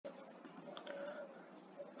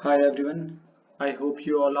Hi everyone, I hope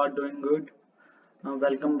you all are doing good.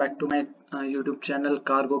 Welcome back to my YouTube channel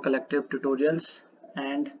Cargo Collective Tutorials,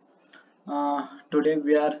 and today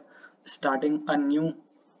we are starting a new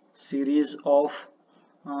series of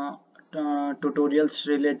uh, tutorials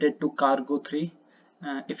related to Cargo 3.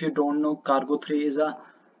 If you don't know, Cargo 3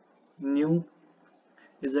 new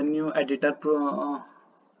a new editor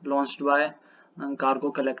launched by Cargo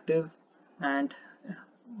Collective, and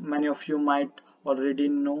many of you might already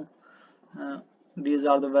know. uh, these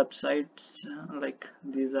are the websites, like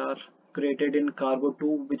these are created in Cargo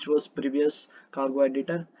 2, which was previous Cargo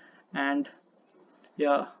editor, and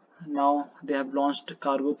yeah, now they have launched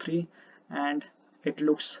Cargo 3, and it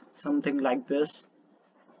looks something like this.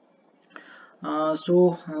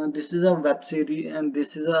 This is a web series, and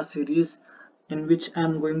this is a series in which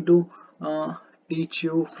I'm going to uh, teach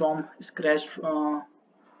you from scratch,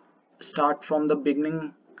 start from the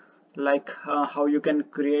beginning, like how you can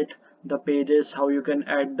create the pages, how you can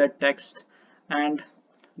add the text, and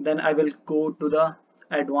then I will go to the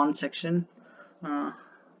advanced section, uh,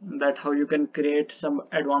 that how you can create some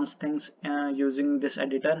advanced things using this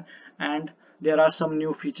editor. And there are some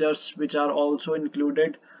new features which are also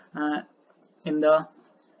included uh, in the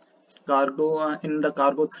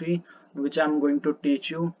Cargo 3, which I'm going to teach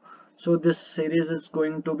you. So this series is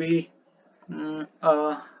going to be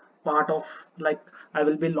a part of, like, I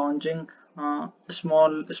will be launching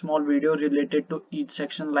small video related to each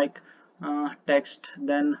section, like text,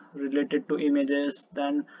 then related to images,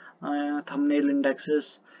 then thumbnail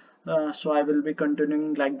indexes. So I will be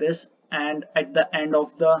continuing like this, and at the end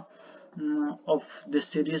of this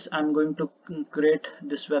series I'm going to create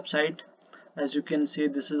this website. As you can see,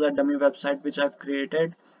 this is a dummy website which I've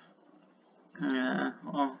created. uh,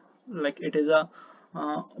 uh, like, it is a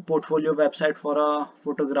portfolio website for a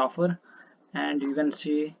photographer, and you can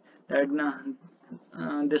see that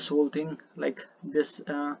this whole thing, like this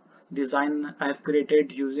design I have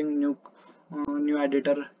created using new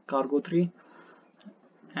editor Cargo 3.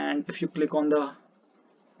 And if you click on the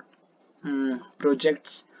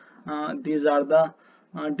projects, these are the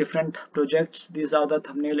different projects, these are the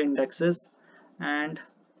thumbnail indexes. And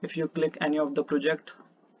if you click any of the project,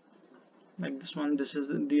 like this one, these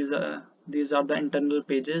are the internal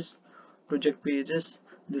pages, project pages.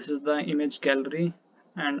 This is the image gallery,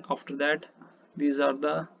 and after that these are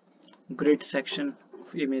the grid section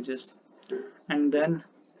of images. And then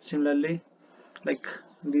similarly, like,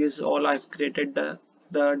 these all I've created the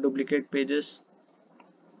duplicate pages.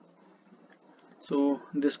 So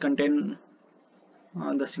this contain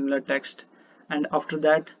the similar text. And after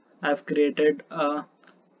that I've created a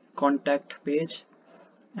contact page,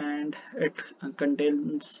 and it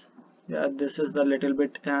contains, yeah, this is the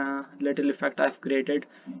little effect I've created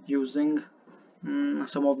using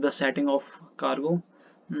some of the setting of Cargo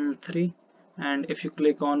 3. And if you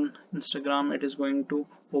click on Instagram, it is going to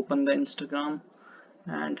open the Instagram.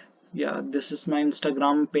 And yeah, this is my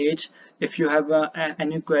Instagram page. If you have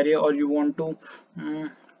any query, or you want to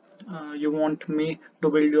you want me to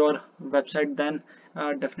build your website, then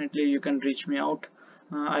definitely you can reach me out.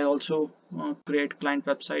 I also create client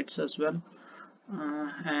websites as well.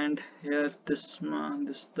 And here, this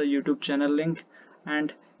the YouTube channel link,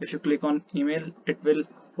 and if you click on email, it will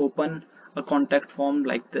open a contact form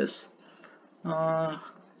like this. uh,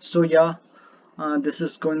 so yeah, this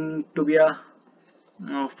is going to be a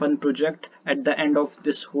fun project at the end of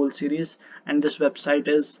this whole series. And this website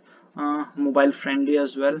is mobile friendly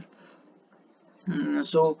as well.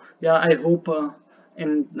 So yeah, I hope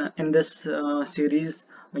in this series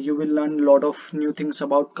you will learn a lot of new things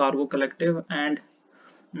about Cargo Collective.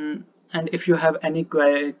 Mm, and if you have any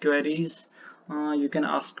queries, you can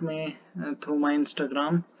ask me through my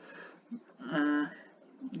Instagram. uh,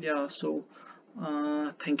 yeah, so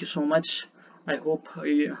thank you so much. I hope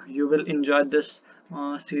you will enjoy this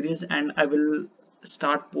series, and I will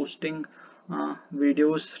start posting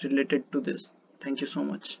videos related to this. Thank you so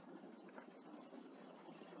much.